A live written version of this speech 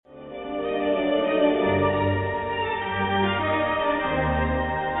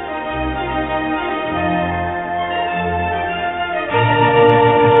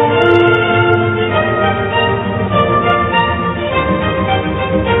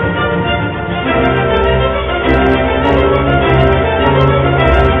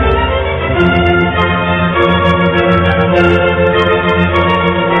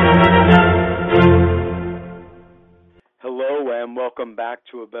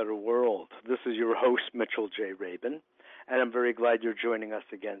Better World. This is your host, Mitchell J. Rabin, and I'm very glad you're joining us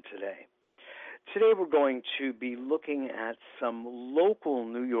again today. Today we're going to be looking at some local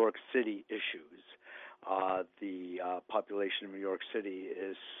New York City issues. The population of New York City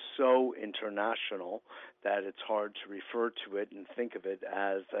is so international that it's hard to refer to it and think of it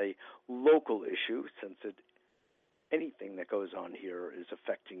as a local issue, since anything that goes on here is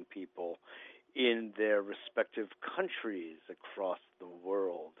affecting people in their respective countries across the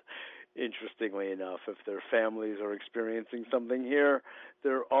world. Interestingly enough, if their families are experiencing something here,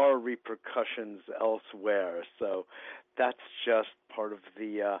 there are repercussions elsewhere. So that's just part of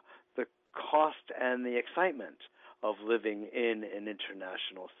the cost and the excitement of living in an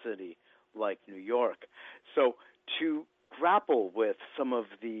international city like New York. So to grapple with some of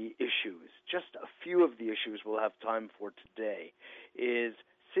the issues, just a few of the issues we'll have time for today, is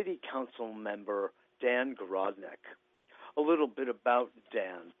City Council member Dan Garodnick. A little bit about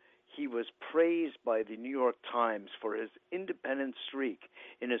Dan. He was praised by the New York Times for his independent streak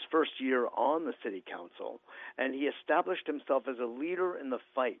in his first year on the City Council, and he established himself as a leader in the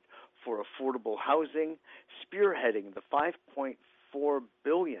fight for affordable housing, spearheading the $5.4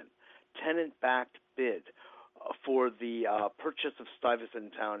 billion tenant-backed bid for the purchase of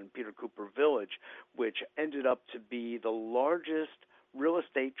Stuyvesant Town and Peter Cooper Village, which ended up to be the largest real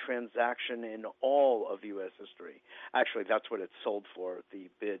estate transaction in all of U.S. history. Actually, that's what it sold for. The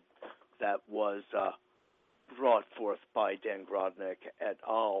bid that was brought forth by Dan Garodnick et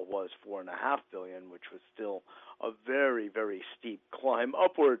al. Was $4.5 billion, which was still a very, very steep climb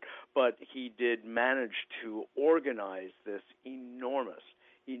upward. But he did manage to organize this enormous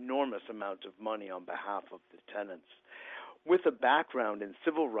amount of money on behalf of the tenants. With a background in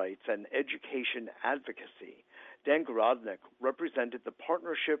civil rights and education advocacy, Dan Garodnick represented the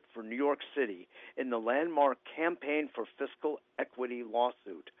Partnership for New York City in the landmark Campaign for Fiscal Equity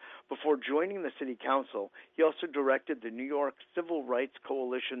lawsuit. Before joining the City Council, he also directed the New York Civil Rights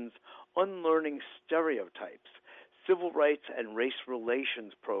Coalition's Unlearning Stereotypes, Civil Rights and Race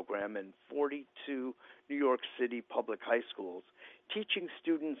Relations program in 42 New York City public high schools, teaching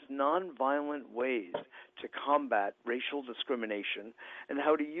students nonviolent ways to combat racial discrimination and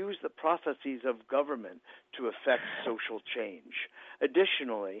how to use the processes of government to effect social change.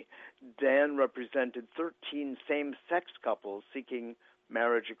 Additionally, Dan represented 13 same-sex couples seeking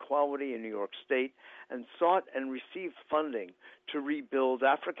marriage equality in New York State and sought and received funding to rebuild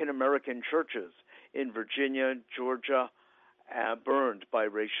African-American churches in Virginia, Georgia, burned by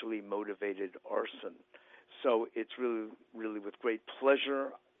racially motivated arson. So it's really with great pleasure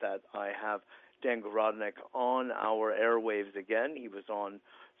that I have Dan Garodnick on our airwaves again. He was on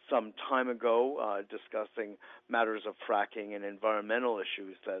some time ago discussing matters of fracking and environmental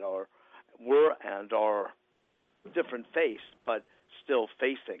issues that were and are different face, but still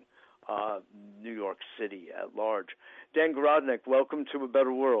facing New York City at large. Dan Garodnick, welcome to A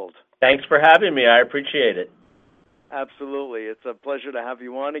Better World. Thanks for having me. I appreciate it. Absolutely. It's a pleasure to have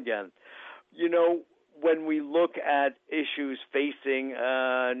you on again. You know, when we look at issues facing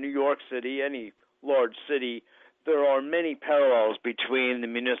New York City, any large city, there are many parallels between the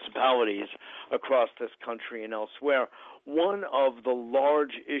municipalities across this country and elsewhere. One of the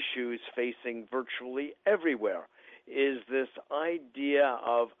large issues facing virtually everywhere is this idea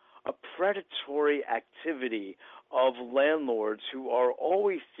of a predatory activity of landlords who are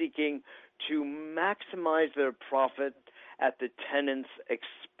always seeking to maximize their profit at the tenant's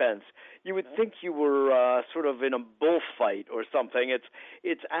expense. You would think you were sort of in a bullfight or something.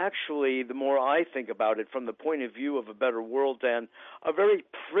 It's actually, the more I think about it from the point of view of A Better World, Dan, a very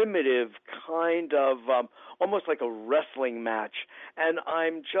primitive kind of almost like a wrestling match. And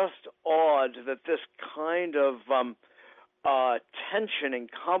I'm just awed that this kind of tension and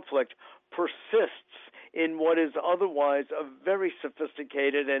conflict persists in what is otherwise a very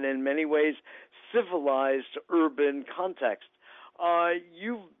sophisticated and in many ways civilized urban context.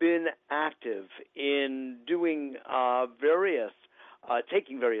 You've been active in doing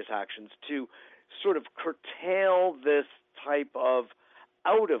taking various actions to sort of curtail this type of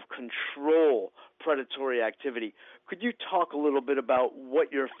out-of-control predatory activity. Could you talk a little bit about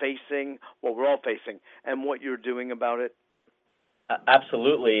what you're facing, what we're all facing, and what you're doing about it?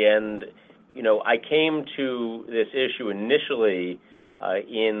 Absolutely. And, you know, I came to this issue initially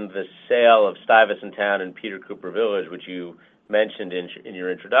in the sale of Stuyvesant Town and Peter Cooper Village, which you mentioned in your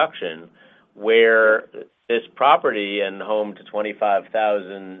introduction, where this property and home to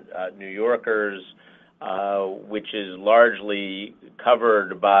 25,000 New Yorkers, which is largely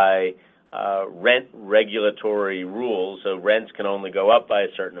covered by rent regulatory rules, so rents can only go up by a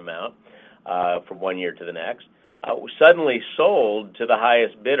certain amount from one year to the next. suddenly sold to the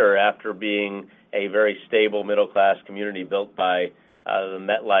highest bidder after being a very stable middle-class community built by the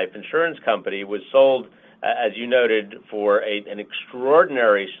MetLife Insurance Company, was sold, as you noted, for an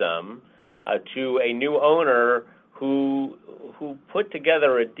extraordinary sum to a new owner who put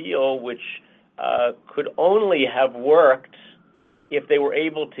together a deal which could only have worked if they were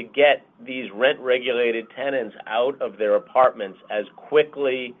able to get these rent-regulated tenants out of their apartments as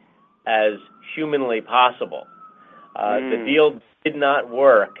quickly as humanly possible. The deal did not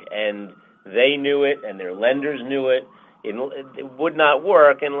work, and they knew it, and their lenders knew it. It would not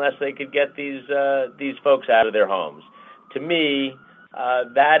work unless they could get these folks out of their homes. To me,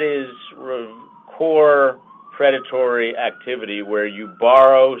 that is core predatory activity where you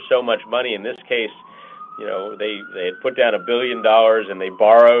borrow so much money. In this case, they had put down $1 billion and they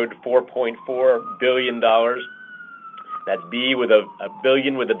borrowed $4.4 billion. That's B with a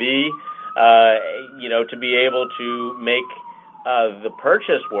billion with a B. To be able to make the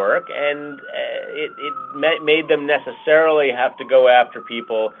purchase work, and it made them necessarily have to go after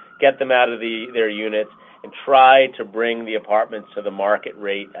people, get them out of their units, and try to bring the apartments to the market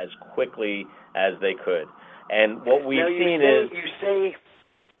rate as quickly as they could. And what we've seen is...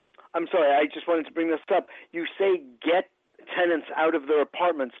 I'm sorry, I just wanted to bring this up. You say get tenants out of their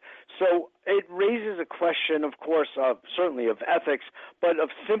apartments. So it raises a question, of course, certainly of ethics, but of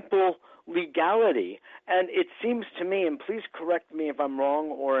simple legality. And it seems to me, and please correct me if I'm wrong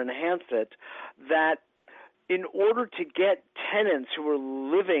or enhance it, that in order to get tenants who are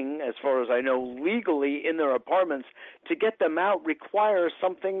living, as far as I know, legally in their apartments, to get them out requires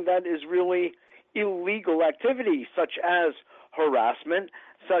something that is really illegal activity, such as harassment,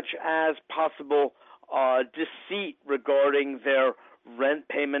 such as possible deceit regarding their rent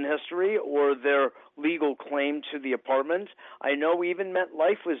payment history or their legal claim to the apartment. I know even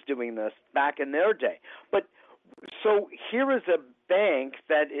MetLife was doing this back in their day. But so here is a bank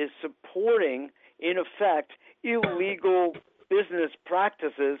that is supporting, in effect, illegal business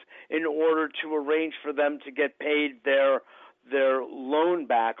practices in order to arrange for them to get paid their loan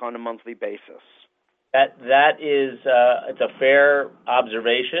back on a monthly basis. That is it's a fair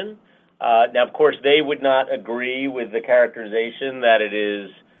observation. Now, of course, they would not agree with the characterization that it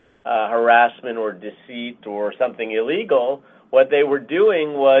is harassment or deceit or something illegal. What they were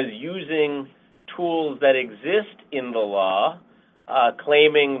doing was using tools that exist in the law,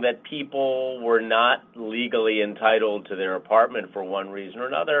 claiming that people were not legally entitled to their apartment for one reason or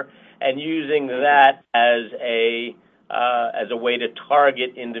another, and using that as a way to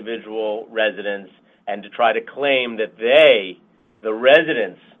target individual residents and to try to claim that the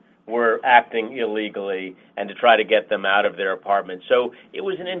residents, were acting illegally and to try to get them out of their apartments. So it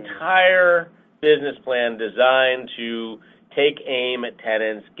was an entire business plan designed to take aim at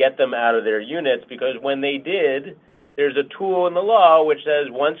tenants, get them out of their units, because when they did, there's a tool in the law which says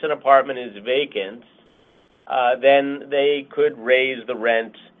once an apartment is vacant, then they could raise the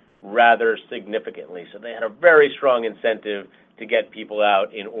rent rather significantly. So they had a very strong incentive to get people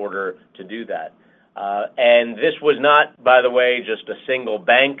out in order to do that. And this was not, by the way, just a single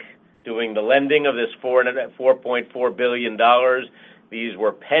bank doing the lending of this $4.4 billion. These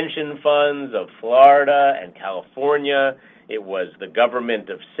were pension funds of Florida and California. It was the government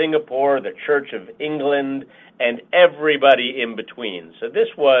of Singapore, the Church of England, and everybody in between. So this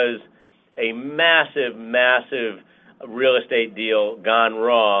was a massive, massive real estate deal gone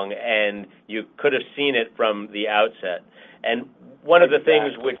wrong, and you could have seen it from the outset. And one of the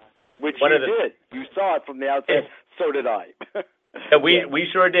things which you did. You saw it from the outset. So did I. We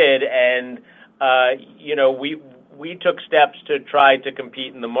sure did, and we took steps to try to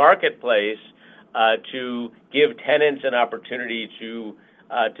compete in the marketplace to give tenants an opportunity to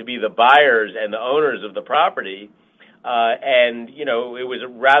be the buyers and the owners of the property. And it was a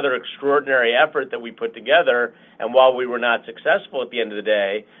rather extraordinary effort that we put together. And while we were not successful at the end of the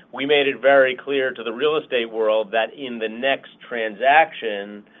day, we made it very clear to the real estate world that in the next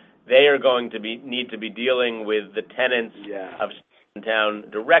transaction, they are going to need to be dealing with the tenants of town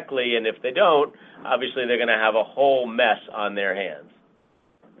directly, and if they don't, obviously they're going to have a whole mess on their hands.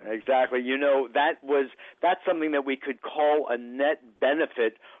 Exactly. That's something that we could call a net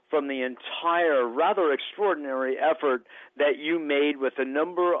benefit from the entire rather extraordinary effort that you made with a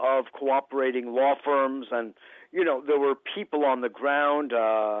number of cooperating law firms, and there were people on the ground.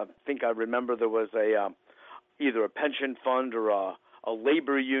 I think I remember there was either a pension fund or a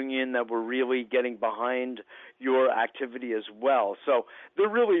labor union that were really getting behind your activity as well. So there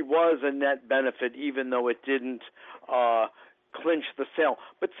really was a net benefit, even though it didn't clinch the sale.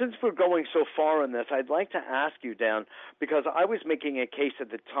 But since we're going so far in this, I'd like to ask you, Dan, because I was making a case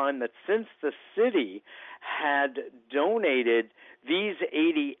at the time that since the city had donated these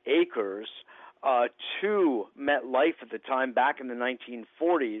 80 acres to MetLife at the time, back in the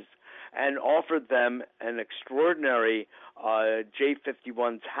 1940s, and offered them an extraordinary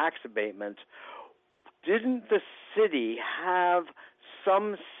J51 tax abatement, didn't the city have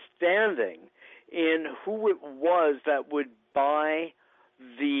some standing in who it was that would buy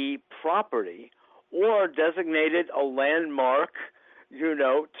the property, or designated a landmark,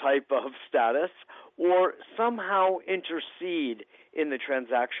 type of status, or somehow intercede in the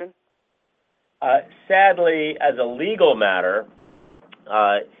transaction? Sadly, as a legal matter,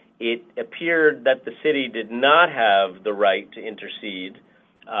 it appeared that the city did not have the right to intercede,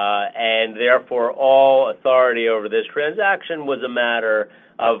 and therefore all authority over this transaction was a matter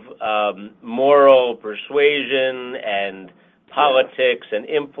of moral persuasion and politics and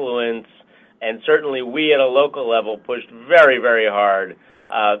influence, and certainly we at a local level pushed very, very hard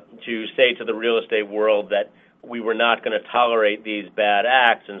to say to the real estate world that we were not going to tolerate these bad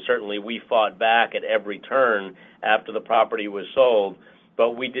acts, and certainly we fought back at every turn after the property was sold.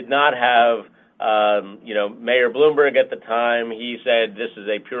 But we did not have, Mayor Bloomberg at the time, he said this is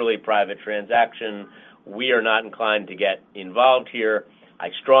a purely private transaction. We are not inclined to get involved here. I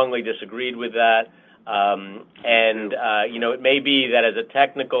strongly disagreed with that. It may be that as a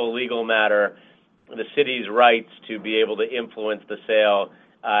technical legal matter, the city's rights to be able to influence the sale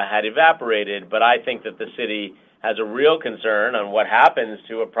had evaporated, but I think that the city has a real concern on what happens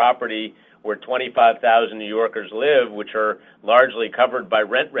to a property where 25,000 New Yorkers live, which are largely covered by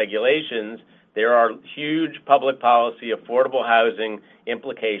rent regulations. There are huge public policy, affordable housing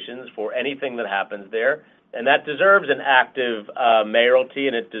implications for anything that happens there, and that deserves an active mayoralty,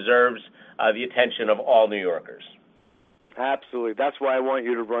 and it deserves the attention of all New Yorkers. Absolutely. That's why I want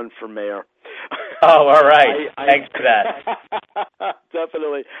you to run for mayor. Oh, all right. Thanks for that.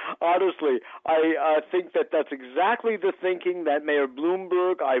 Definitely. Honestly, I think that that's exactly the thinking that Mayor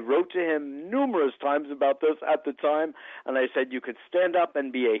Bloomberg, I wrote to him numerous times about this at the time, and I said you could stand up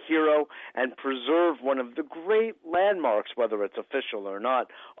and be a hero and preserve one of the great landmarks, whether it's official or not,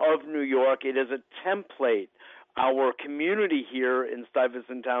 of New York. It is a template, our community here in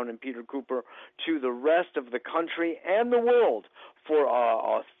Stuyvesant Town and Peter Cooper, to the rest of the country and the world for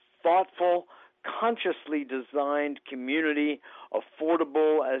a thoughtful, consciously designed community,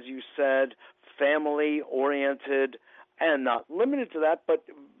 affordable, as you said, family-oriented, and not limited to that, but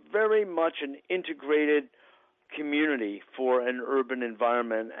very much an integrated community for an urban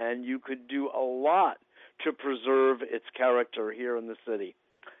environment, and you could do a lot to preserve its character here in the city.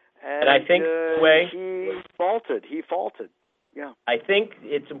 And I think he faulted. Yeah. I think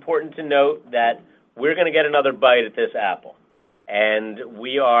it's important to note that we're going to get another bite at this apple. And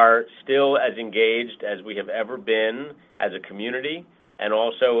we are still as engaged as we have ever been as a community. And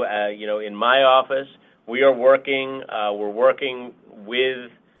also, in my office, we're working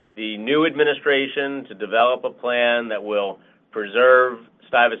with the new administration to develop a plan that will preserve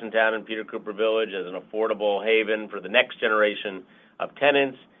Stuyvesant Town and Peter Cooper Village as an affordable haven for the next generation of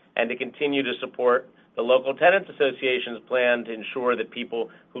tenants, and to continue to support the local tenants association's plan to ensure that people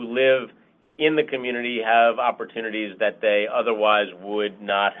who live in the community have opportunities that they otherwise would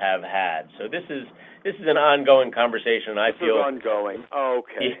not have had. So this is an ongoing conversation. This is ongoing.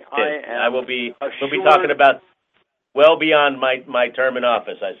 Okay. I will be talking about well beyond my term in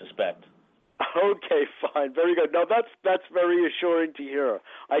office, I suspect. Okay, fine. Very good. No, that's very assuring to hear.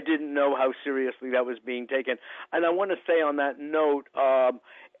 I didn't know how seriously that was being taken. And I want to say on that note,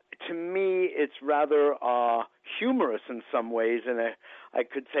 to me, it's rather humorous in some ways, and I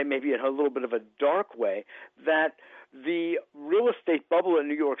could say maybe in a little bit of a dark way, that the real estate bubble in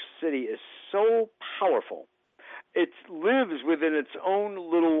New York City is so powerful. It lives within its own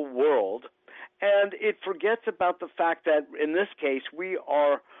little world, and it forgets about the fact that, in this case, we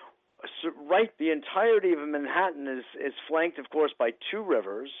are right, the entirety of Manhattan is flanked, of course, by two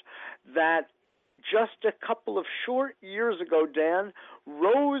rivers that just a couple of short years ago, Dan,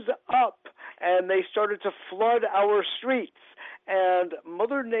 rose up and they started to flood our streets. And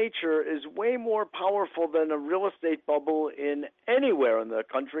Mother Nature is way more powerful than a real estate bubble in anywhere in the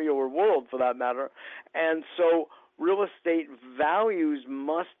country or world, for that matter. And so real estate values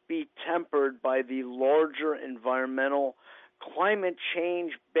must be tempered by the larger environmental, climate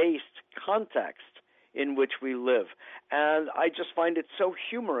change-based context in which we live. And I just find it so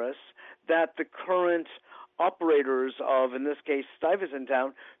humorous that the current operators of, in this case, Stuyvesant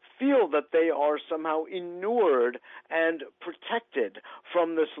Town, feel that they are somehow inured and protected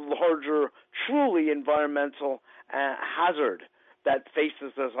from this larger, truly environmental hazard that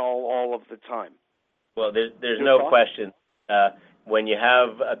faces us all of the time. Well, there's no question. When you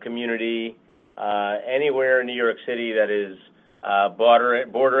have a community anywhere in New York City that is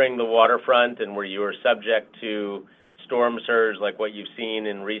bordering the waterfront and where you are subject to storm surge like what you've seen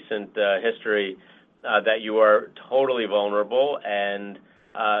in recent history, that you are totally vulnerable, and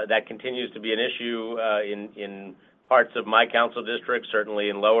that continues to be an issue in parts of my council district, certainly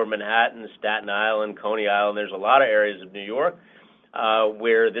in Lower Manhattan, Staten Island, Coney Island. There's a lot of areas of New York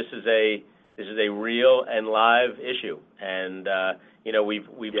where this is a real and live issue, and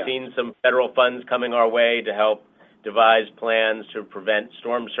we've seen some federal funds coming our way to help devise plans to prevent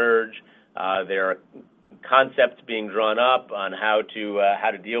storm surge. There are concepts being drawn up on how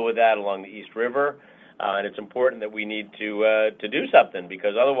to deal with that along the East River, and it's important that we need to do something,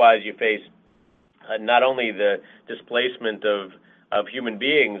 because otherwise you face not only the displacement of human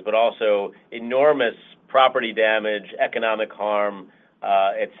beings, but also enormous property damage, economic harm,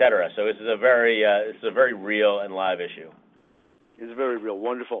 et cetera. So this is a very real and live issue. It's very real.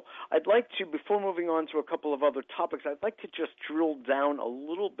 Wonderful. I'd like to, before moving on to a couple of other topics, I'd like to just drill down a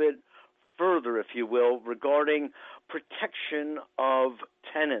little bit further, if you will, regarding protection of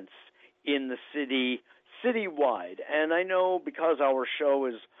tenants in the citywide. And I know because our show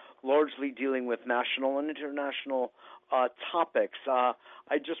is largely dealing with national and international topics,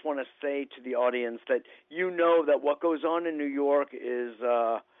 I just want to say to the audience that you know that what goes on in New York is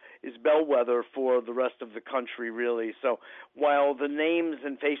bellwether for the rest of the country, really. So while the names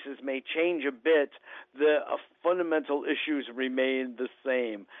and faces may change a bit, the fundamental issues remain the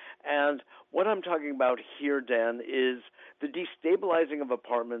same. And what I'm talking about here, Dan, is the destabilizing of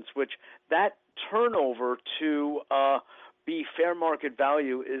apartments, which that turnover to be fair market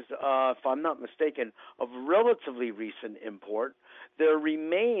value is, if I'm not mistaken, of relatively recent import. There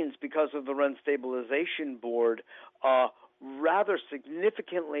remains, because of the Rent Stabilization Board, rather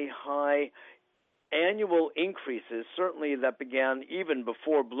significantly high annual increases, certainly that began even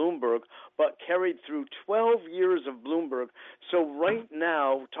before Bloomberg, but carried through 12 years of Bloomberg. So right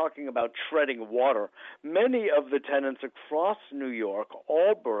now, talking about treading water, many of the tenants across New York,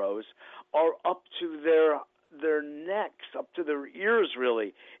 all boroughs, are up to their necks, up to their ears,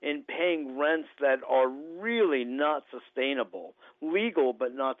 really, in paying rents that are really not sustainable, legal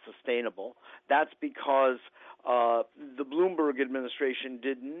but not sustainable. That's because the Bloomberg administration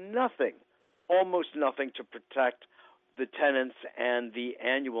did nothing, almost nothing, to protect the tenants and the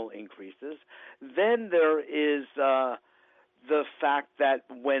annual increases. Then there is the fact that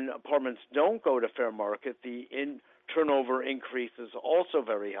when apartments don't go to fair market, the turnover increase is also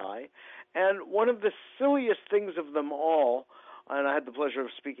very high. And one of the silliest things of them all, and I had the pleasure of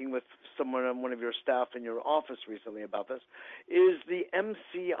speaking with someone on one of your staff in your office recently about this, is the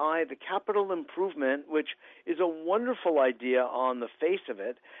MCI, the capital improvement, which is a wonderful idea on the face of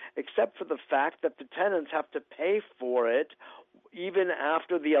it, except for the fact that the tenants have to pay for it even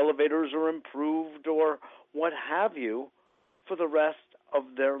after the elevators are improved or what have you for the rest of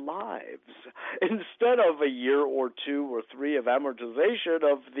their lives, instead of a year or 2 or 3 of amortization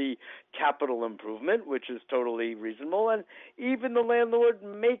of the capital improvement, which is totally reasonable, and even the landlord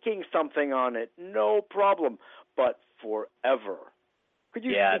making something on it, no problem, but forever. Could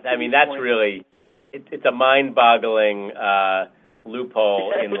you? Yeah, I mean, that's really, it's a mind-boggling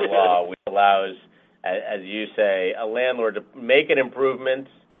loophole in the law, which allows, as you say, a landlord to make an improvement,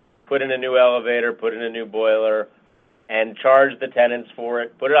 put in a new elevator, put in a new boiler, and charge the tenants for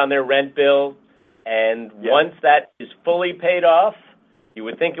it, put it on their rent bill, and once that is fully paid off, you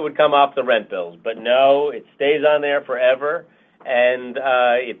would think it would come off the rent bills. But no, it stays on there forever, and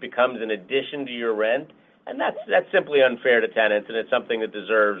it becomes an addition to your rent. And that's simply unfair to tenants, and it's something that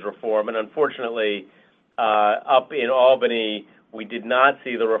deserves reform. And unfortunately, up in Albany, we did not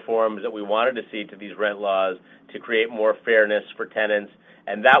see the reforms that we wanted to see to these rent laws to create more fairness for tenants,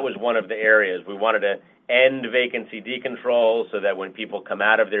 and that was one of the areas. We wanted to end vacancy decontrol so that when people come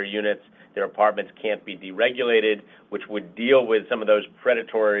out of their units, their apartments can't be deregulated, which would deal with some of those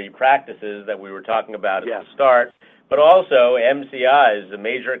predatory practices that we were talking about at the start. But also, MCIs, the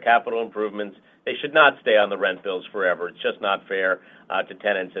major capital improvements, they should not stay on the rent bills forever. It's just not fair to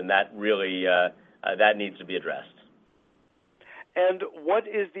tenants, and that really that needs to be addressed. And what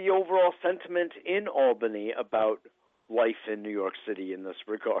is the overall sentiment in Albany about life in New York City in this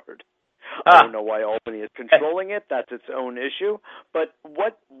regard? I don't know why Albany is controlling it. That's its own issue. But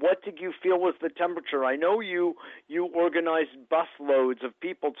what did you feel was the temperature? I know you organized busloads of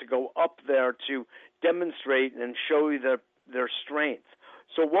people to go up there to demonstrate and show you their strength.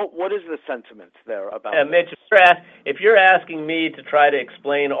 So what is the sentiment there about Mitch, if you're asking me to try to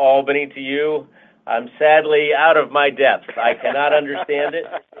explain Albany to you, I'm sadly out of my depth. I cannot understand it.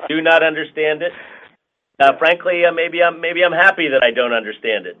 Do not understand it. Frankly, maybe I'm happy that I don't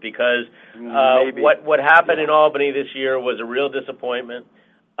understand it, because what happened in Albany this year was a real disappointment,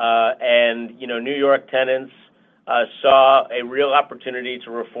 and New York tenants saw a real opportunity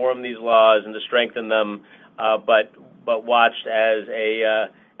to reform these laws and to strengthen them, but watched as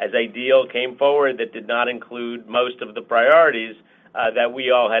a deal came forward that did not include most of the priorities that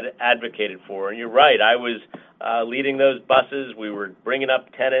we all had advocated for. And you're right, I was leading those buses. We were bringing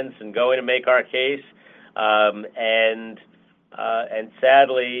up tenants and going to make our case. And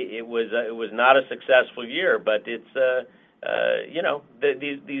sadly, it was not a successful year. But it's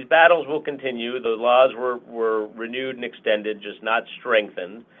these battles will continue. The laws were renewed and extended, just not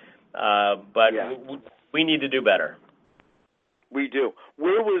strengthened. But we need to do better. We do.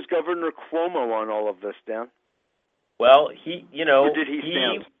 Where was Governor Cuomo on all of this, Dan? Well, Where did he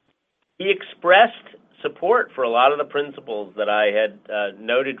stand? He expressed support for a lot of the principles that I had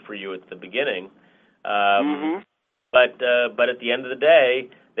noted for you at the beginning. But at the end of the day,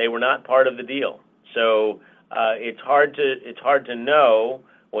 they were not part of the deal. So it's hard to know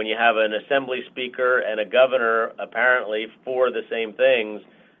when you have an assembly speaker and a governor apparently for the same things,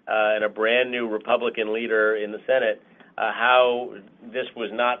 and a brand new Republican leader in the Senate, how this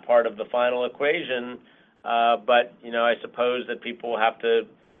was not part of the final equation. But I suppose that people have to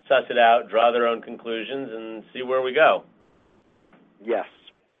suss it out, draw their own conclusions, and see where we go. Yes,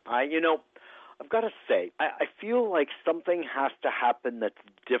 I've got to say, I feel like something has to happen that's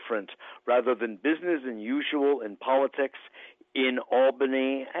different rather than business as usual in politics in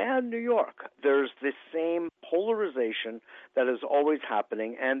Albany and New York. There's this same polarization that is always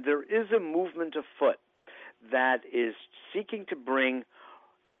happening, and there is a movement afoot that is seeking to bring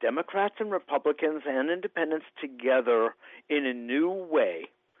Democrats and Republicans and independents together in a new way,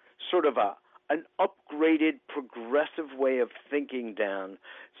 sort of an upgraded, progressive way of thinking, Dan.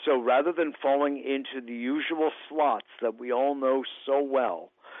 So rather than falling into the usual slots that we all know so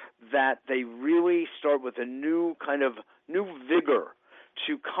well, that they really start with a new vigor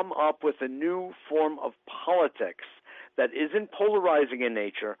to come up with a new form of politics that isn't polarizing in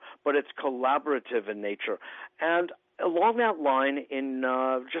nature, but it's collaborative in nature. And along that line, in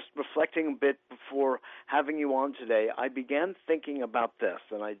just reflecting a bit before having you on today, I began thinking about this,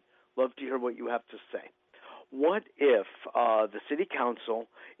 and I'd love to hear what you have to say. What if the City Council,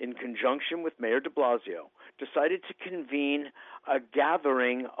 in conjunction with Mayor de Blasio, decided to convene a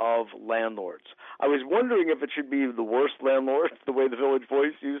gathering of landlords? I was wondering if it should be the worst landlords, the way the Village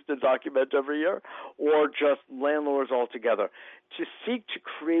Voice used to document every year, or just landlords altogether, to seek to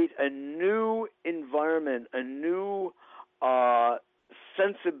create a new environment, a new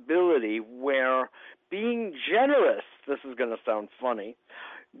sensibility where being generous, this is going to sound funny,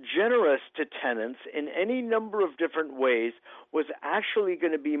 generous to tenants in any number of different ways was actually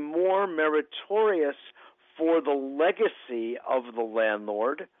going to be more meritorious for the legacy of the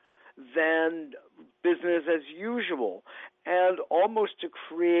landlord than business as usual, and almost to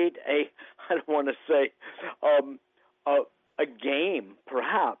create I don't want to say, a game,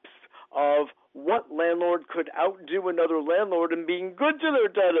 perhaps, of what landlord could outdo another landlord in being good to their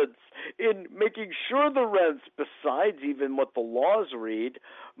tenants, in making sure the rents, besides even what the laws read,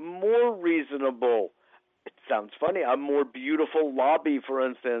 more reasonable. It sounds funny. A more beautiful lobby, for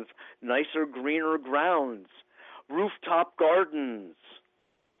instance, nicer, greener grounds, rooftop gardens,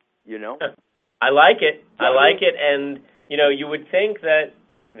 I like it. And, you would think that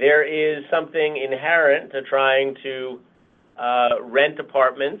there is something inherent to trying to rent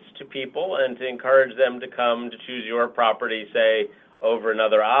apartments to people and to encourage them to come to choose your property, say, over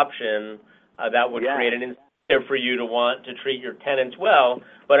another option. That would create an incentive for you to want to treat your tenants well.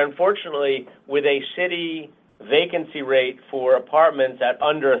 But unfortunately, with a city vacancy rate for apartments at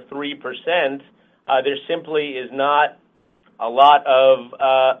under 3%, there simply is not a lot of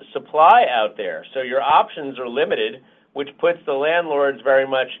supply out there. So your options are limited, which puts the landlords very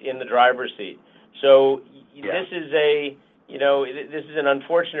much in the driver's seat. So this is this is an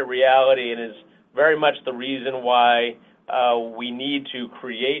unfortunate reality, and is very much the reason why we need to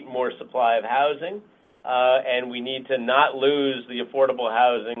create more supply of housing, and we need to not lose the affordable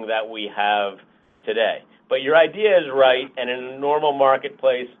housing that we have today. But your idea is right, and in a normal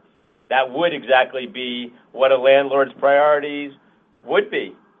marketplace, that would exactly be what a landlord's priorities would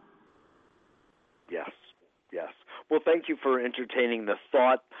be. Yes. Well, thank you for entertaining the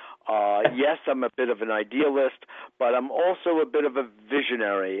thought. Yes, I'm a bit of an idealist, but I'm also a bit of a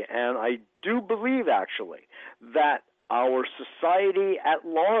visionary, and I do believe, actually, that our society at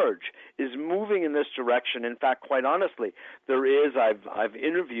large is moving in this direction. In fact, quite honestly, I've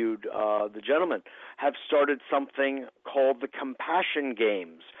interviewed the gentlemen, have started something called the Compassion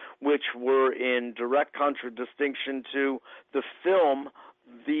Games, which were in direct contradistinction to the film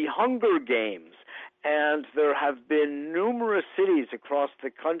The Hunger Games. And there have been numerous cities across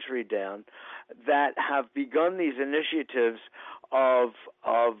the country, Dan, that have begun these initiatives of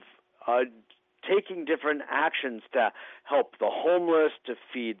taking different actions to help the homeless, to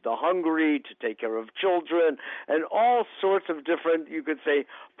feed the hungry, to take care of children, and all sorts of different, you could say,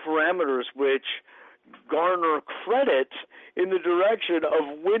 parameters which garner credit in the direction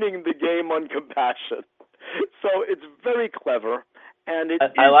of winning the game on compassion. So it's very clever, and it is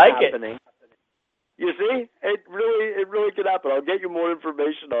happening. You see, it really could happen. I'll get you more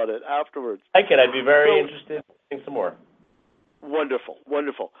information on it afterwards. I like it. I'd be very interested in some more. Wonderful,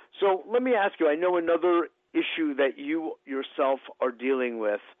 wonderful. So let me ask you, I know another issue that you yourself are dealing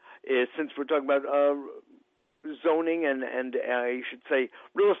with is, since we're talking about zoning and you should say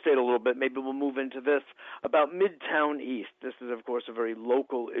real estate a little bit, maybe we'll move into this, about Midtown East. This is, of course, a very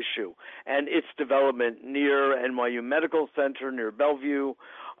local issue, and its development near NYU Medical Center, near Bellevue.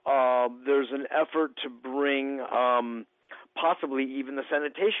 There's an effort to bring possibly even the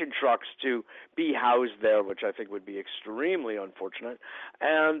sanitation trucks to be housed there, which I think would be extremely unfortunate.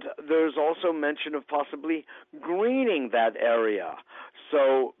 And there's also mention of possibly greening that area,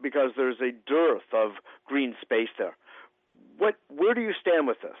 so because there's a dearth of green space there. Where do you stand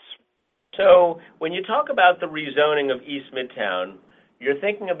with this? So when you talk about the rezoning of East Midtown, you're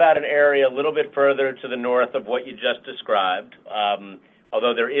thinking about an area a little bit further to the north of what you just described,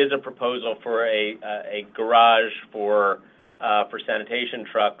 although there is a proposal for a garage for sanitation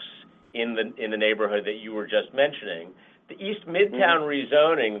trucks in the neighborhood that you were just mentioning. The East Midtown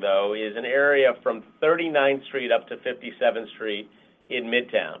rezoning, though, is an area from 39th Street up to 57th Street in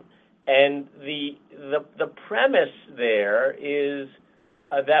Midtown. And the premise there is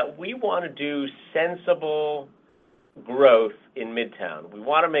that we want to do sensible growth in Midtown. We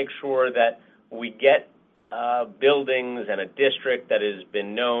want to make sure that we get buildings and a district that has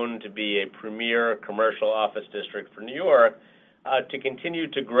been known to be a premier commercial office district for New York to continue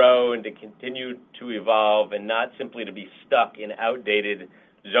to grow and to continue to evolve, and not simply to be stuck in outdated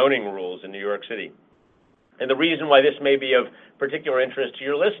zoning rules in New York City. And the reason why this may be of particular interest to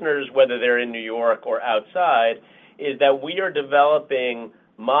your listeners, whether they're in New York or outside, is that we are developing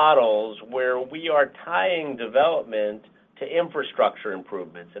models where we are tying development to infrastructure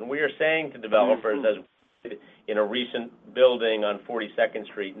improvements. And we are saying to developers, as we did in a recent building on 42nd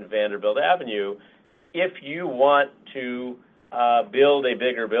Street and Vanderbilt Avenue, if you want to build a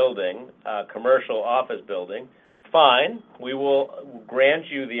bigger building, a commercial office building, fine, we will grant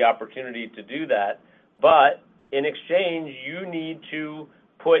you the opportunity to do that, but in exchange, you need to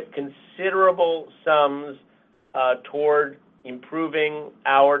put considerable sums toward improving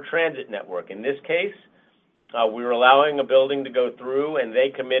our transit network. In this case, we were allowing a building to go through, and they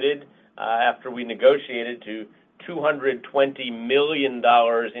committed, after we negotiated, to $220 million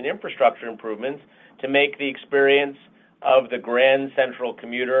in infrastructure improvements to make the experience of the Grand Central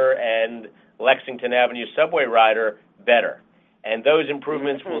Commuter and Lexington Avenue subway rider better. And those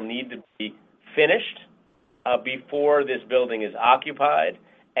improvements will need to be finished before this building is occupied.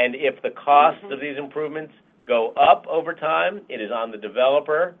 And if the costs of these improvements go up over time, it is on the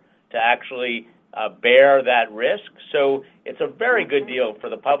developer to actually bear that risk. So it's a very good deal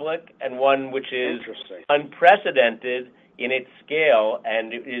for the public, and one which is unprecedented in its scale,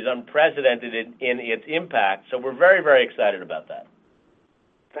 and it is unprecedented in its impact. So we're very, very excited about that.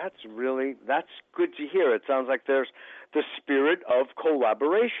 That's good to hear. It sounds like there's the spirit of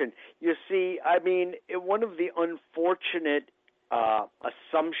collaboration. You see, I mean, one of the unfortunate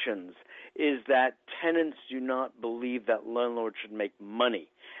assumptions is that tenants do not believe that landlords should make money.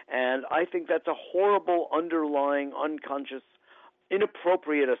 And I think that's a horrible, underlying, unconscious,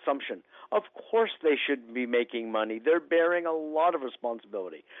 inappropriate assumption. Of course they should be making money. They're bearing a lot of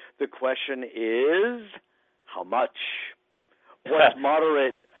responsibility. The question is, how much? What's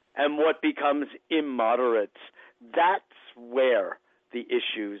moderate and what becomes immoderate? That's where the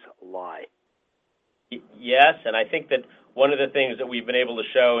issues lie. Yes, and I think that one of the things that we've been able to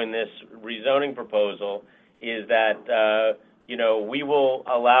show in this rezoning proposal is that we will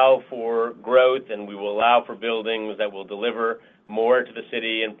allow for growth, and we will allow for buildings that will deliver more to the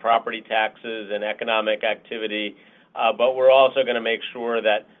city in property taxes and economic activity, but we're also going to make sure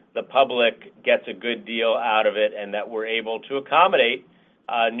that the public gets a good deal out of it, and that we're able to accommodate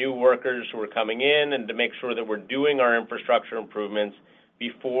new workers who are coming in, and to make sure that we're doing our infrastructure improvements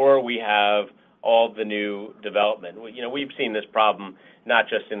before we have all the new development. We've seen this problem not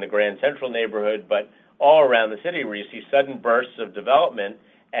just in the Grand Central neighborhood, but all around the city, where you see sudden bursts of development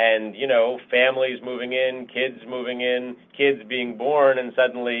and, families moving in, kids being born, and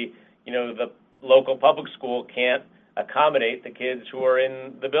suddenly, the local public school can't accommodate the kids who are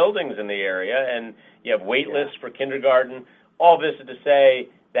in the buildings in the area, and you have wait lists for kindergarten. All this is to say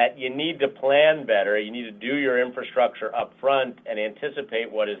that you need to plan better. You need to do your infrastructure up front and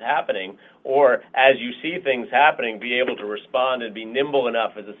anticipate what is happening, or as you see things happening, be able to respond and be nimble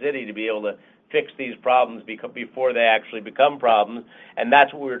enough as a city to be able to fix these problems before they actually become problems. And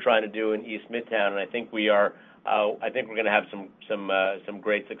that's what we were trying to do in East Midtown, and I think we are. I think we're going to have some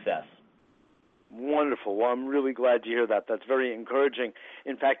great success. Wonderful. Well, I'm really glad to hear that. That's very encouraging.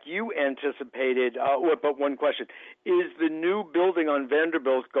 In fact, you anticipated, but one question. Is the new building on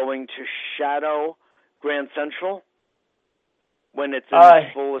Vanderbilt going to shadow Grand Central when it's in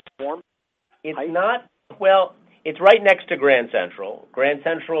its fullest form? It's not. Well, it's right next to Grand Central. Grand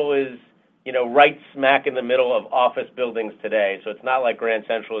Central is, right smack in the middle of office buildings today, so it's not like Grand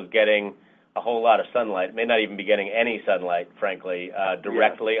Central is getting a whole lot of sunlight. It may not even be getting any sunlight, frankly,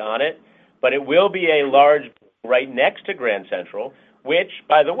 directly on it. But it will be a large right next to Grand Central, which,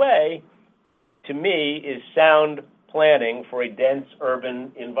 by the way, to me, is sound planning for a dense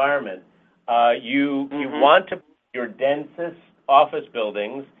urban environment. You want to put your densest office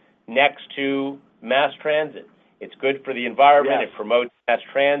buildings next to mass transit. It's good for the environment. Yes. It promotes mass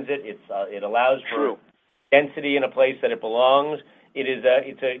transit. It allows for density in a place that it belongs.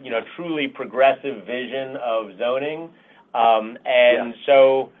 It's a truly progressive vision of zoning,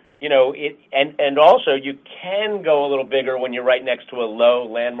 so. And also you can go a little bigger when you're right next to a low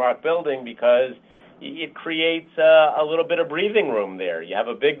landmark building, because it creates a little bit of breathing room there. You have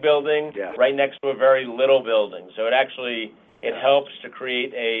a big building right next to a very little building, so it helps to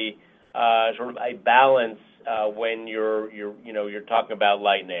create a sort of a balance when you're talking about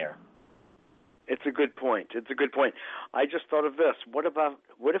light and air. It's a good point. I just thought of this. What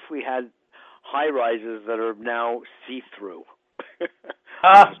if we had high rises that are now see-through?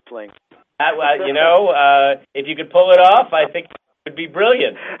 Just playing. If you could pull it off, I think it would be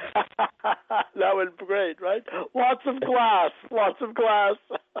brilliant. That would be great, right? Lots of glass. Glass.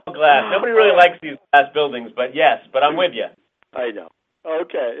 Nobody really likes these glass buildings, but yes, I'm with you. I know.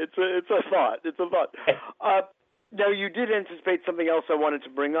 Okay, it's a thought. Now, you did anticipate something else I wanted to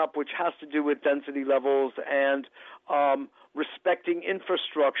bring up, which has to do with density levels and respecting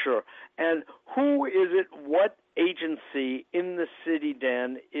infrastructure. And who is it, what agency in the city,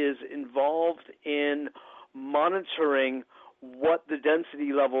 Dan, is involved in monitoring what the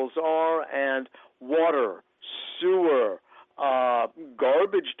density levels are, and water, sewer,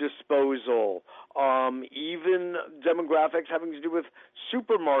 garbage disposal, even demographics having to do with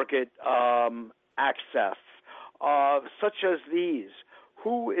supermarket access, such as these?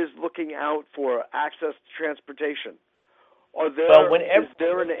 Who is looking out for access to transportation? Is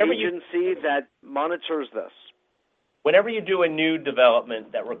there an agency that monitors this? Whenever you do a new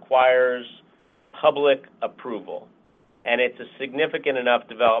development that requires public approval, and it's a significant enough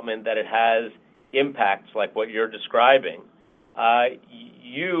development that it has impacts like what you're describing,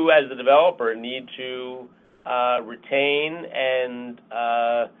 you as the developer need to retain and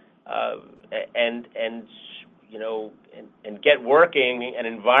get working an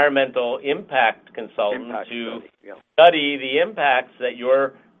environmental impact consultant to study the impacts that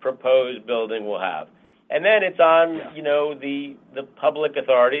your proposed building will have. And then it's on, the public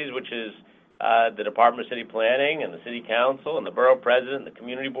authorities, which is the Department of City Planning and the City Council and the Borough President and the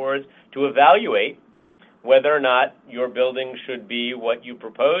community boards, to evaluate whether or not your building should be what you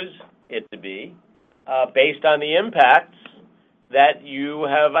propose it to be, based on the impacts that you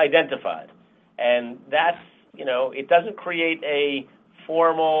have identified. And that's, it doesn't create a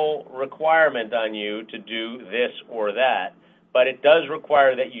formal requirement on you to do this or that, but it does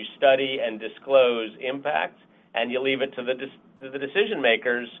require that you study and disclose impacts, and you leave it to the decision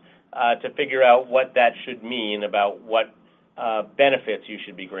makers to figure out what that should mean about what benefits you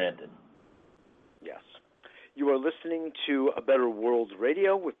should be granted. Yes. You are listening to A Better World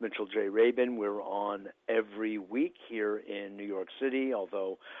Radio with Mitchell J. Rabin. We're on every week here in New York City,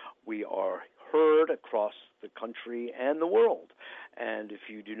 although we are heard across the country and the world. And if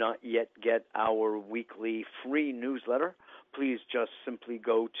you do not yet get our weekly free newsletter, please just simply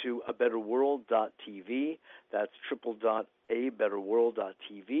go to abetterworld.tv. That's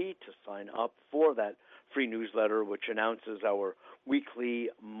abetterworld.tv to sign up for that free newsletter, which announces our weekly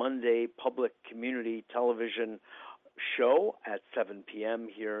Monday public community television show at 7 p.m.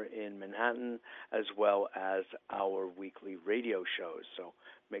 here in Manhattan, as well as our weekly radio shows. So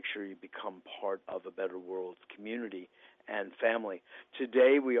make sure you become part of a Better World community and family.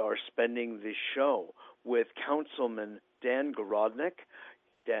 Today we are spending this show with Councilman Dan Garodnick.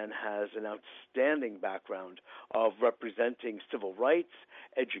 Dan has an outstanding background of representing civil rights,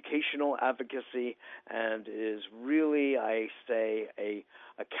 educational advocacy, and is really, I say, a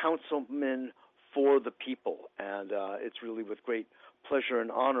councilman for the people. And it's really with great pleasure and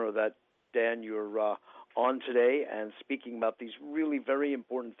honor that, Dan, you're on today and speaking about these really very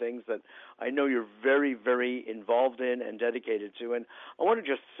important things that I know you're very, very involved in and dedicated to. And I want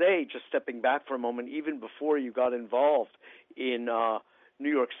to just say, just stepping back for a moment, even before you got involved in New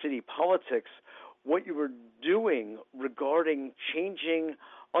York City politics, what you were doing regarding changing,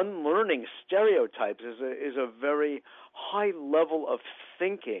 unlearning stereotypes is a very high level of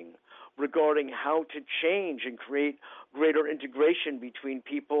thinking regarding how to change and create greater integration between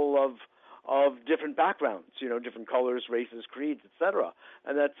people of different backgrounds, different colors, races, creeds, etc.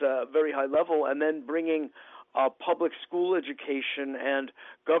 And that's a very high level. And then bringing public school education and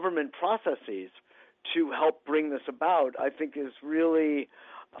government processes to help bring this about, I think is really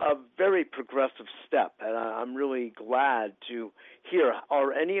a very progressive step. And I'm really glad to hear.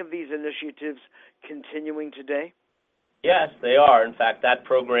 Are any of these initiatives continuing today? Yes, they are. In fact, that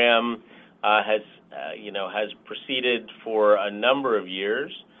program has proceeded for a number of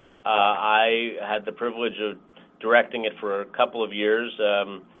years. I had the privilege of directing it for a couple of years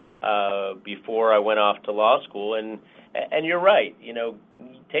before I went off to law school. And you're right.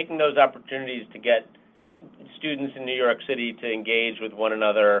 Taking those opportunities to get students in New York City to engage with one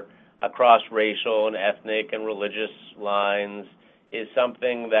another across racial and ethnic and religious lines is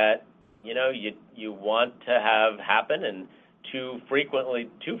something that you want to have happen, and too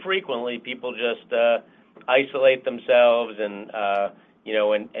frequently people just isolate themselves and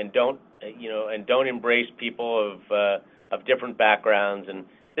don't embrace people of different backgrounds. And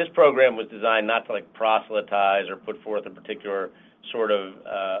this program was designed not to proselytize or put forth a particular sort of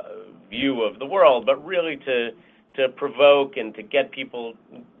view of the world, but really to provoke and to get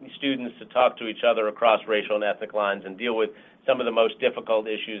students to talk to each other across racial and ethnic lines and deal with some of the most difficult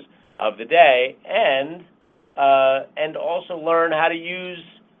issues of the day, and also learn how to use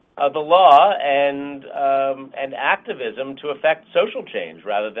the law and activism to affect social change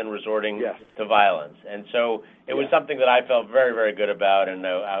rather than resorting to violence. And so it was something that I felt very, very good about, and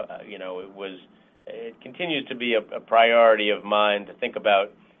it continues to be a priority of mine to think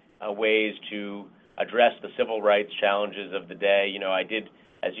about ways to address the civil rights challenges of the day. I did,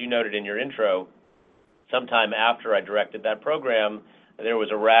 as you noted in your intro, sometime after I directed that program, there was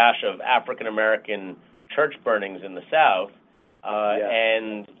a rash of African-American church burnings in the South,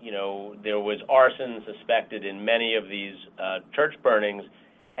 and there was arson suspected in many of these church burnings,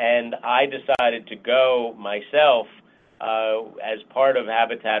 and I decided to go myself as part of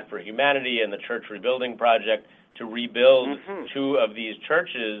Habitat for Humanity and the Church Rebuilding Project to rebuild two of these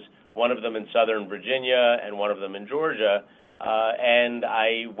churches, one of them in Southern Virginia and one of them in Georgia. And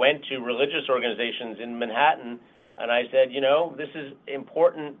I went to religious organizations in Manhattan, and I said, this is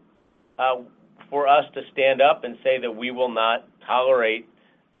important for us to stand up and say that we will not tolerate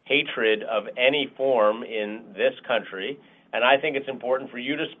hatred of any form in this country. And I think it's important for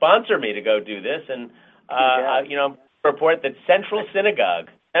you to sponsor me to go do this. And, report that Central Synagogue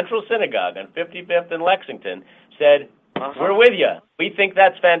on 55th and Lexington said, we're with you. We think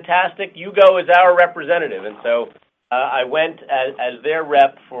that's fantastic. You go as our representative. And so I went as their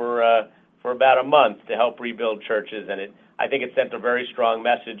rep for about a month to help rebuild churches, and I think it sent a very strong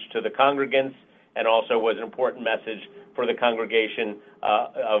message to the congregants, and also was an important message for the congregation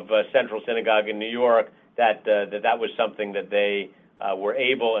of Central Synagogue in New York that was something that they were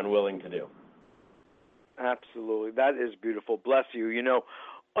able and willing to do. Absolutely. That is beautiful. Bless you.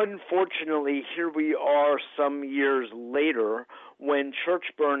 Unfortunately, here we are some years later when church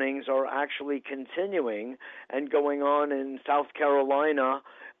burnings are actually continuing and going on in South Carolina,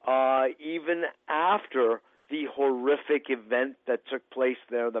 even after the horrific event that took place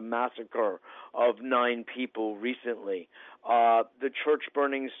there, the massacre of 9 people recently. The church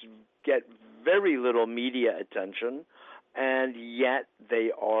burnings get very little media attention, and yet they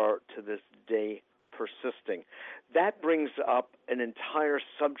are, to this day, persisting. That brings up an entire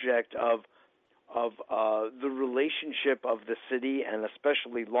subject of the relationship of the city and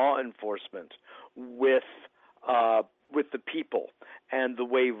especially law enforcement with the people, and the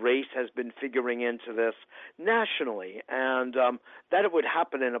way race has been figuring into this nationally, and that it would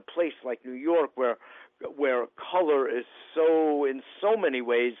happen in a place like New York where where color is so, in so many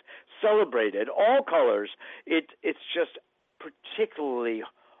ways, celebrated, all colors, it's just particularly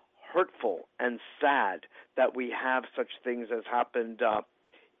hurtful and sad that we have such things as happened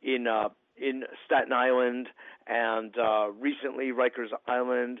in Staten Island and recently Rikers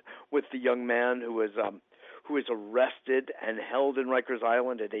Island with the young man who was arrested and held in Rikers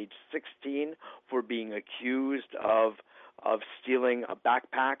Island at age 16 for being accused of stealing a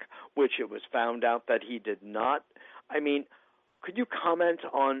backpack, which it was found out that he did not. I mean, could you comment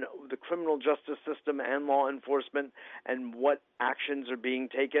on the criminal justice system and law enforcement and what actions are being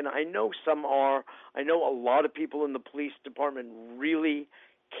taken? I know some are. I know a lot of people in the police department really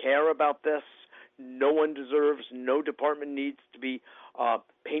care about this. No one deserves, no department needs to be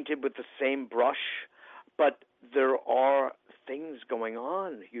painted with the same brush. But there are things going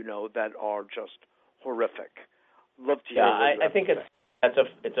on, that are just horrific. Love to hear. I think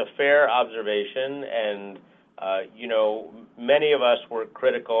it's a fair observation, and many of us were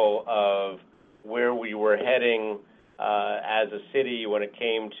critical of where we were heading as a city when it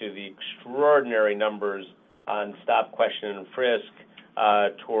came to the extraordinary numbers on stop, question, and frisk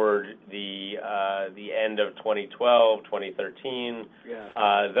toward the end of 2012, 2013.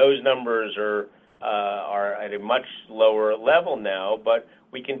 Yeah. Those numbers are at a much lower level now, but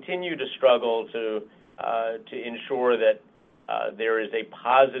we continue to struggle to ensure that there is a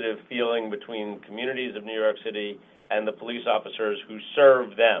positive feeling between communities of New York City and the police officers who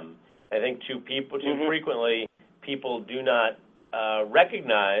serve them. I think too frequently people do not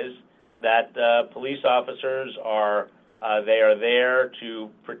recognize that police officers are there to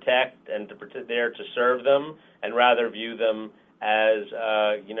protect and there to serve them, and rather view them as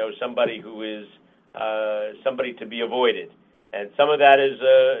somebody who is somebody to be avoided. And some of that is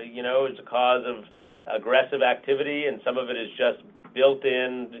is a cause of aggressive activity, and some of it is just built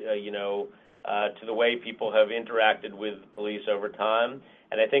in, to the way people have interacted with police over time.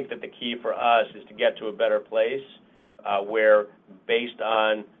 And I think that the key for us is to get to a better place where, based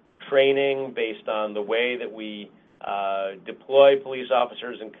on training, based on the way that we deploy police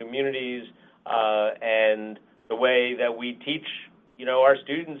officers in communities, and the way that we teach, our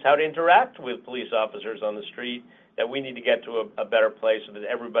students how to interact with police officers on the street, that we need to get to a better place so that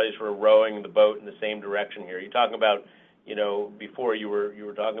everybody's sort of rowing the boat in the same direction here. You're talking about, before you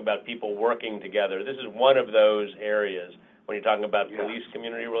were talking about people working together. This is one of those areas when you're talking about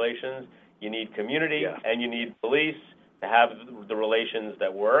police-community relations. You need community and you need police to have the relations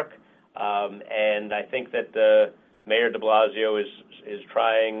that work. And I think that Mayor de Blasio is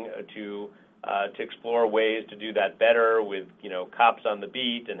trying to explore ways to do that better with, cops on the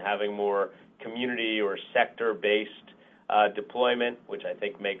beat and having more community or sector-based deployment, which I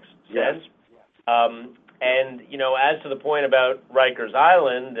think makes sense. And as to the point about Rikers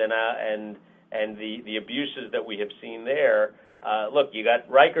Island and the abuses that we have seen there, look, you got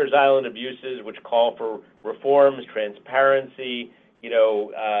Rikers Island abuses which call for reforms, transparency,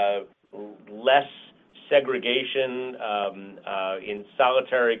 less segregation in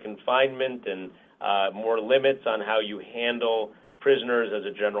solitary confinement, and more limits on how you handle prisoners as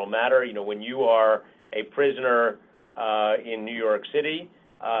a general matter. When you are a prisoner in New York City,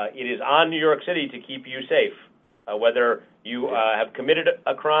 it is on New York City to keep you safe, whether you have committed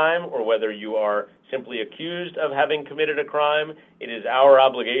a crime or whether you are simply accused of having committed a crime. It is our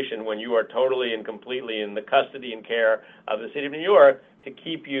obligation, when you are totally and completely in the custody and care of the city of New York, to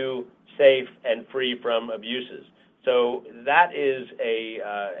keep you safe and free from abuses. So that is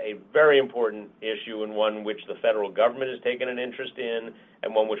a very important issue, and one which the federal government has taken an interest in,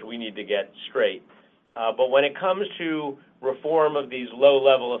 and one which we need to get straight. But when it comes to reform of these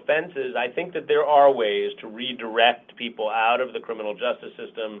low-level offenses, I think that there are ways to redirect people out of the criminal justice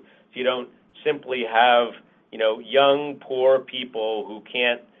system, so you don't simply have, young, poor people who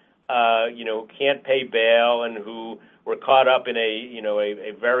can't pay bail and who were caught up in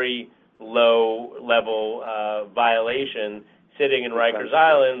a very low-level violation sitting in Rikers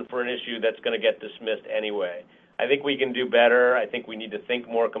Island for an issue that's going to get dismissed anyway. I think we can do better. I think we need to think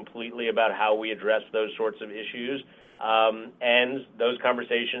more completely about how we address those sorts of issues. And those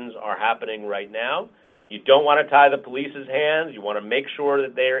conversations are happening right now. You don't want to tie the police's hands. You want to make sure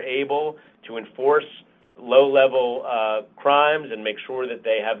that they are able to enforce low-level crimes and make sure that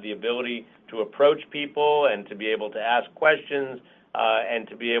they have the ability to approach people and to be able to ask questions and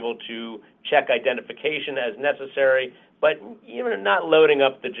to be able to check identification as necessary, but even not loading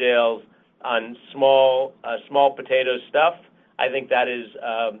up the jails on small potato stuff. I think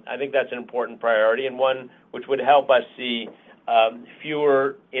that's an important priority, and one which would help us see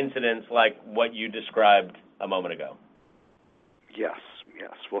fewer incidents like what you described a moment ago. Yes,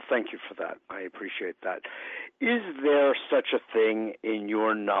 Yes, well, thank you for that. I appreciate that. Is there such a thing in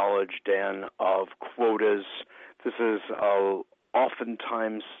your knowledge, Dan, of quotas? This is a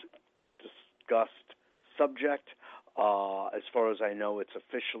oftentimes discussed subject. As far as I know, it's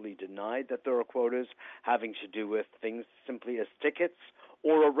officially denied that there are quotas having to do with things simply as tickets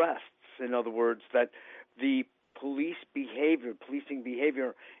or arrests. In other words, that the policing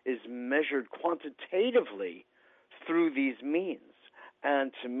behavior is measured quantitatively through these means.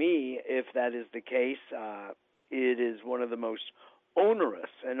 And to me, if that is the case, it is one of the most onerous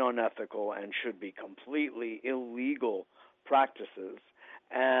and unethical and should be completely illegal practices.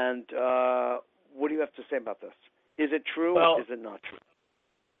 And what do you have to say about this? Is it true or is it not true?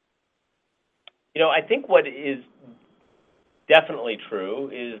 I think what is definitely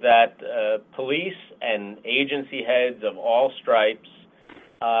true is that police and agency heads of all stripes,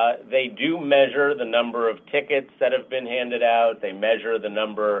 they do measure the number of tickets that have been handed out. They measure the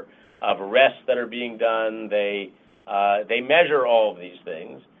number of arrests that are being done. They measure all of these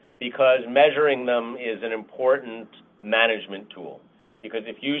things because measuring them is an important management tool. Because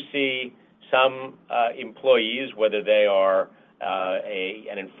if you see some employees, whether they are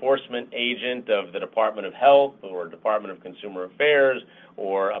an enforcement agent of the Department of Health or Department of Consumer Affairs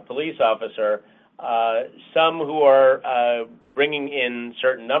or a police officer, some who are bringing in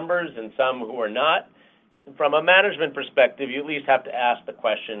certain numbers and some who are not. From a management perspective, you at least have to ask the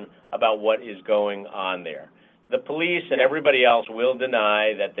question about what is going on there. The police and everybody else will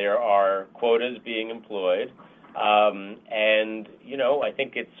deny that there are quotas being employed. And, I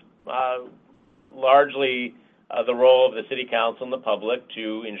think it's largely the role of the city council and the public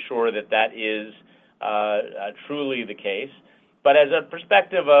to ensure that that is truly the case. But as a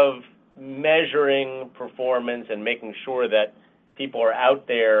perspective of measuring performance and making sure that people are out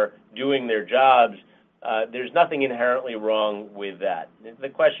there doing their jobs, there's nothing inherently wrong with that. The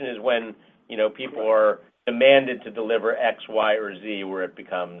question is when, people are demanded to deliver X, Y, or Z, where it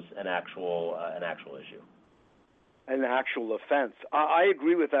becomes an actual issue. An actual offense. I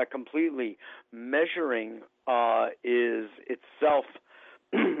agree with that completely. Measuring is itself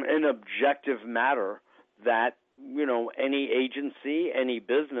an objective matter that, any agency, any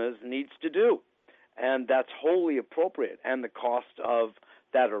business needs to do. And that's wholly appropriate. And the cost of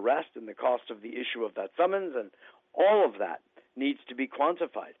that arrest and the cost of the issue of that summons and all of that needs to be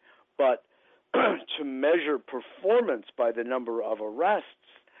quantified. But to measure performance by the number of arrests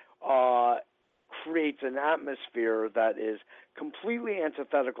creates an atmosphere that is completely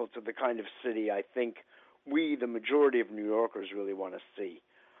antithetical to the kind of city I think we, the majority of New Yorkers, really want to see.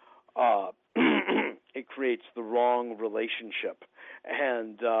 It creates the wrong relationship.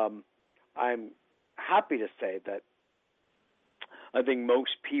 And I'm happy to say that I think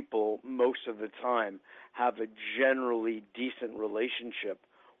most people, most of the time, have a generally decent relationship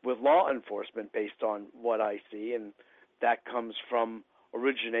with law enforcement based on what I see, and that comes from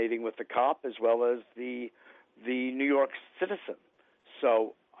originating with the cop as well as the New York citizen.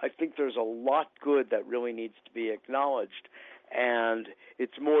 So I think there's a lot good that really needs to be acknowledged, and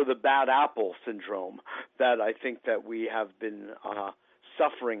it's more the bad apple syndrome that I think that we have been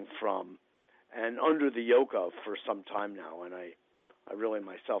suffering from and under the yoke of for some time now, and I really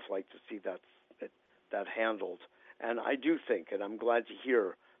myself like to see that handled. And I do think, and I'm glad to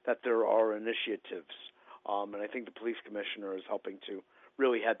hear, that there are initiatives, and I think the police commissioner is helping to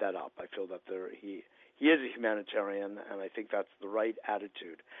really head that up. I feel that he is a humanitarian, and I think that's the right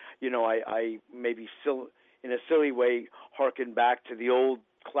attitude. I maybe still, in a silly way, hearken back to the old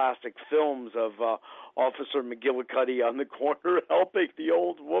classic films of Officer McGillicuddy on the corner helping the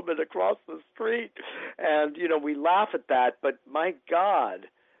old woman across the street. And, we laugh at that, but my God,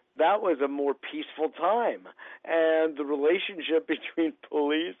 that was a more peaceful time. And the relationship between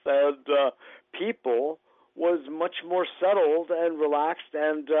police and people was much more settled and relaxed,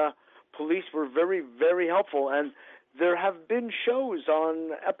 and police were very, very helpful. And there have been shows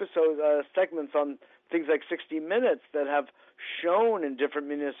on segments on things like 60 Minutes that have shown in different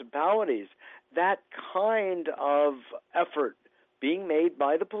municipalities that kind of effort being made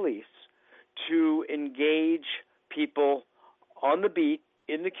by the police to engage people on the beat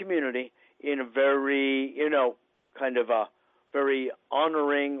in the community in a very, kind of a very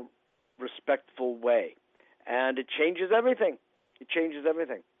honoring, respectful way. And it changes everything. It changes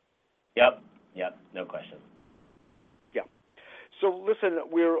everything. Yep, no question. Yeah. So listen,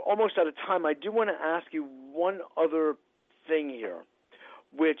 we're almost out of time. I do want to ask you one other thing here,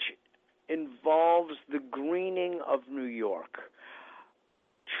 which involves the greening of New York.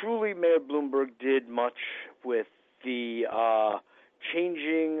 Truly, Mayor Bloomberg did much with the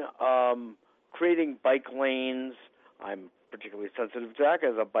changing, creating bike lanes I'm particularly sensitive to that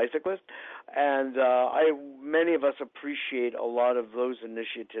as a bicyclist, and many of us appreciate a lot of those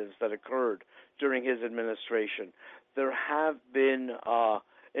initiatives that occurred during his administration. There have been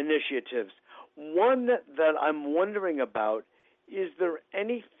initiatives. One that I'm wondering about, is there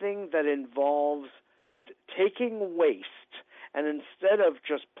anything that involves taking waste and instead of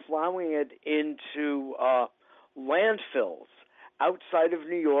just plowing it into landfills outside of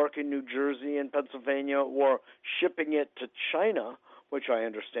New York and New Jersey and Pennsylvania, or shipping it to China, which I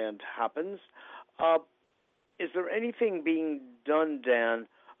understand happens, is there anything being done, Dan,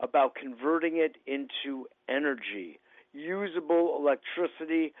 about converting it into energy, usable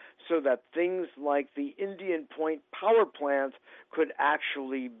electricity, so that things like the Indian Point power plant could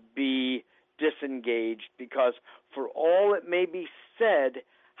actually be disengaged? Because for all it may be said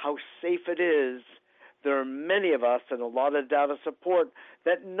how safe it is, there are many of us, and a lot of data support,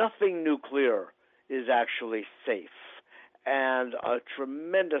 that nothing nuclear is actually safe. And a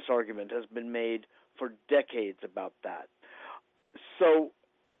tremendous argument has been made for decades about that. So,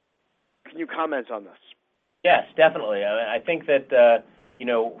 can you comment on this? Yes, definitely. I think that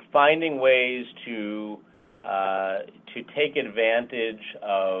finding ways to take advantage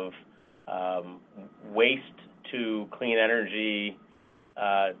of waste to clean energy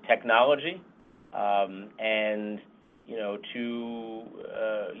technology, and to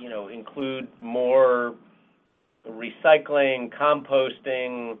include more recycling,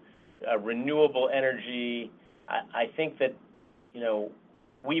 composting, renewable energy. I think that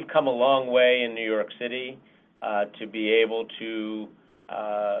we've come a long way in New York City to be able to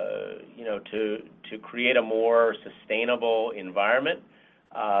to create a more sustainable environment.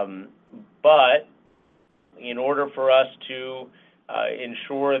 But in order for us to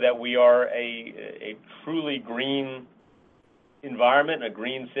ensure that we are a truly green environment, a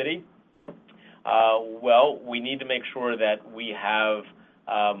green city, we need to make sure that we have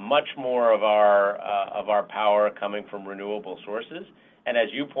much more of our power coming from renewable sources. And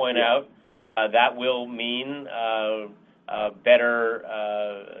as you point out, that will mean better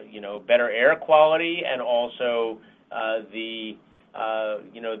air quality, and also the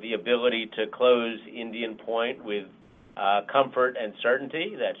ability to close Indian Point with comfort and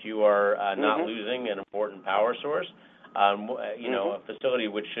certainty that you are not losing an important power source. A facility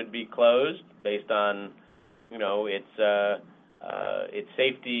which should be closed based on its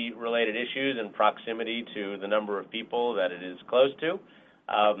safety-related issues and proximity to the number of people that it is close to.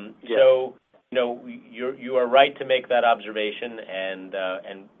 So, you are right to make that observation. And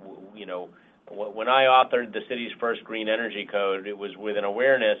when I authored the city's first green energy code, it was with an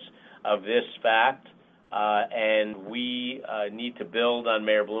awareness of this fact. And we need to build on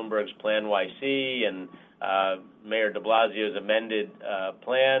Mayor Bloomberg's Plan YC and Mayor de Blasio's amended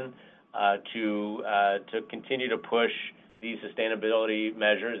plan to continue to push these sustainability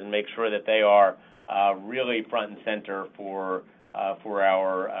measures and make sure that they are really front and center for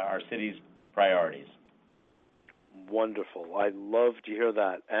our city's priorities. Wonderful. I love to hear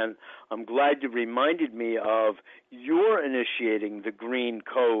that. And I'm glad you reminded me of your initiating the Green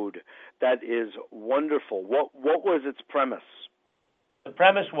Code. That is wonderful. What was its premise? The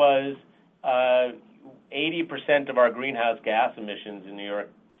premise was 80% of our greenhouse gas emissions in New York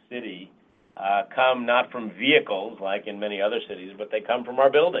City come not from vehicles like in many other cities, but they come from our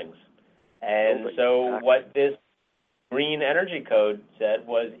buildings. And so what this Green Energy Code said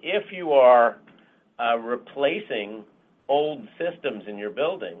was, if you are replacing old systems in your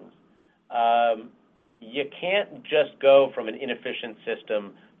buildings, you can't just go from an inefficient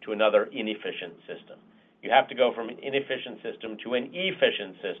system to another inefficient system. You have to go from an inefficient system to an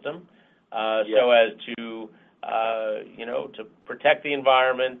efficient system, so as to to protect the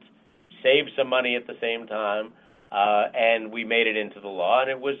environment, save some money at the same time, and we made it into the law. And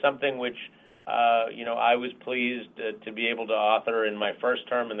it was something which I was pleased to be able to author in my first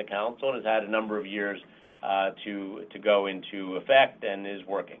term in the council, and has had a number of years to go into effect, and is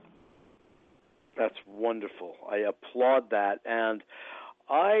working. That's wonderful. I applaud that, and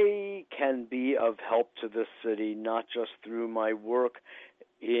I can be of help to this city not just through my work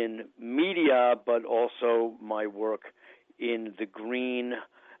in media, but also my work in the green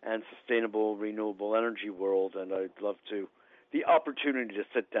and sustainable renewable energy world. And I'd love the opportunity to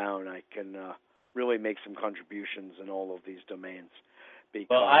sit down. I can really make some contributions in all of these domains. Because,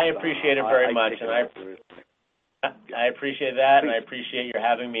 well, I appreciate it very much, and I appreciate that, and I appreciate your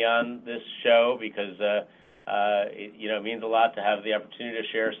having me on this show, because it means a lot to have the opportunity to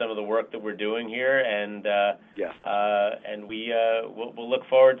share some of the work that we're doing here, and we'll look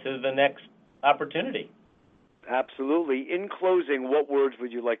forward to the next opportunity. Absolutely. In closing, what words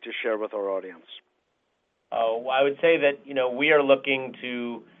would you like to share with our audience? I would say that, we are looking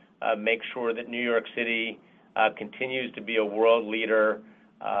to make sure that New York City continues to be a world leader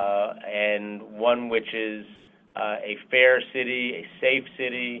and one which is a fair city, a safe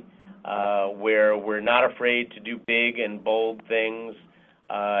city, where we're not afraid to do big and bold things,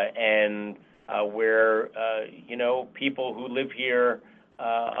 and where, people who live here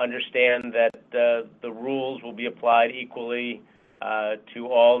understand that the rules will be applied equally to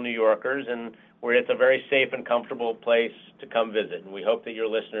all New Yorkers, and where it's a very safe and comfortable place to come visit. And we hope that your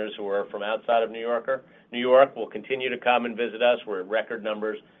listeners who are from outside of New York will continue to come and visit us. We're at record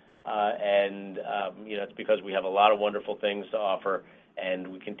numbers, and it's because we have a lot of wonderful things to offer, and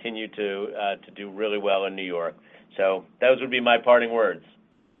we continue to do really well in New York. So those would be my parting words.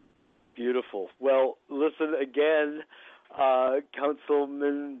 Beautiful. Well, listen again,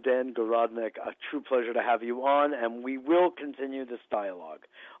 Councilman Dan Garodnick, a true pleasure to have you on, and we will continue this dialogue.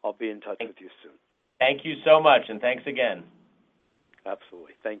 I'll be in touch with you soon. Thank you so much, and thanks again.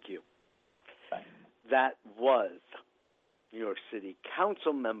 Absolutely. Thank you. Bye. That was New York City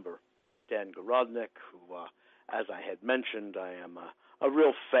Council member Dan Garodnick, who, as I had mentioned, I am a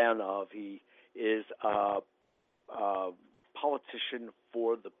real fan of. He is a politician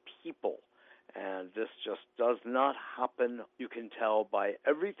for the people. And this just does not happen. You can tell by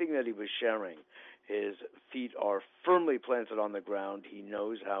everything that he was sharing. His feet are firmly planted on the ground. He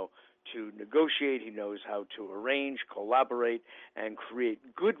knows how to negotiate. He knows how to arrange, collaborate, and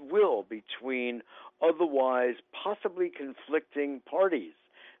create goodwill between otherwise possibly conflicting parties.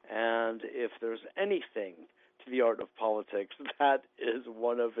 And if there's anything to the art of politics, that is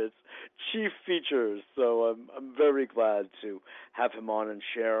one of its chief features. So I'm very glad to have him on and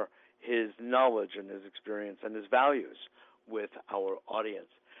share his knowledge and his experience and his values with our audience.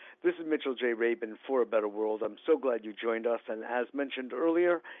 This is Mitchell J. Rabin for A Better World. I'm so glad you joined us. And as mentioned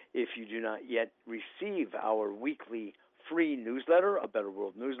earlier, if you do not yet receive our weekly free newsletter, A Better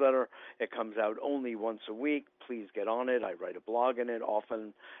World newsletter, it comes out only once a week. Please get on it. I write a blog in it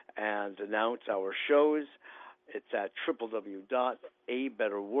often and announce our shows. It's at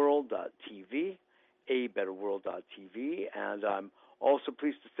www.abetterworld.tv, abetterworld.tv, and I'm also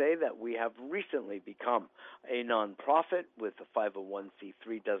pleased to say that we have recently become a nonprofit with a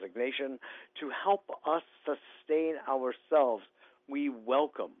 501c3 designation to help us sustain ourselves. We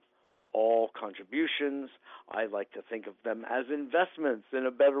welcome all contributions. I like to think of them as investments in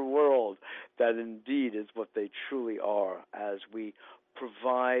a better world. That indeed is what they truly are, as we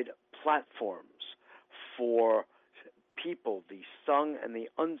provide platforms for people, the sung and the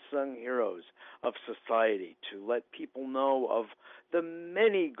unsung heroes of society, to let people know of the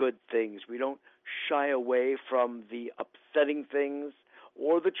many good things. We don't shy away from the upsetting things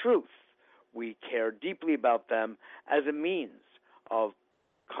or the truth. We care deeply about them as a means of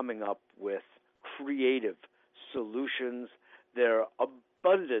coming up with creative solutions. They're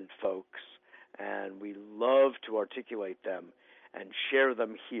abundant, folks, and we love to articulate them and share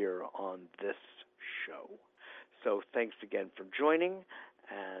them here on this show. So thanks again for joining,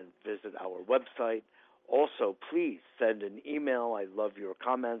 and visit our website. Also, please send an email. I love your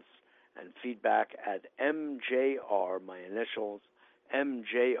comments and feedback at MJR, my initials,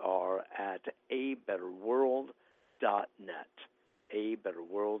 MJR at abetterworld.net,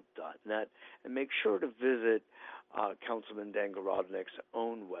 abetterworld.net. And make sure to visit Councilman Dan Garodnick's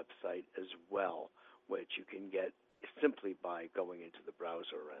own website as well, which you can get simply by going into the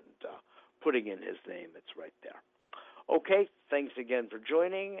browser and putting in his name. It's right there. Okay, thanks again for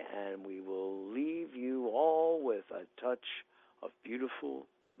joining, and we will leave you all with a touch of beautiful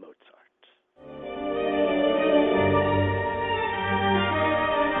Mozart.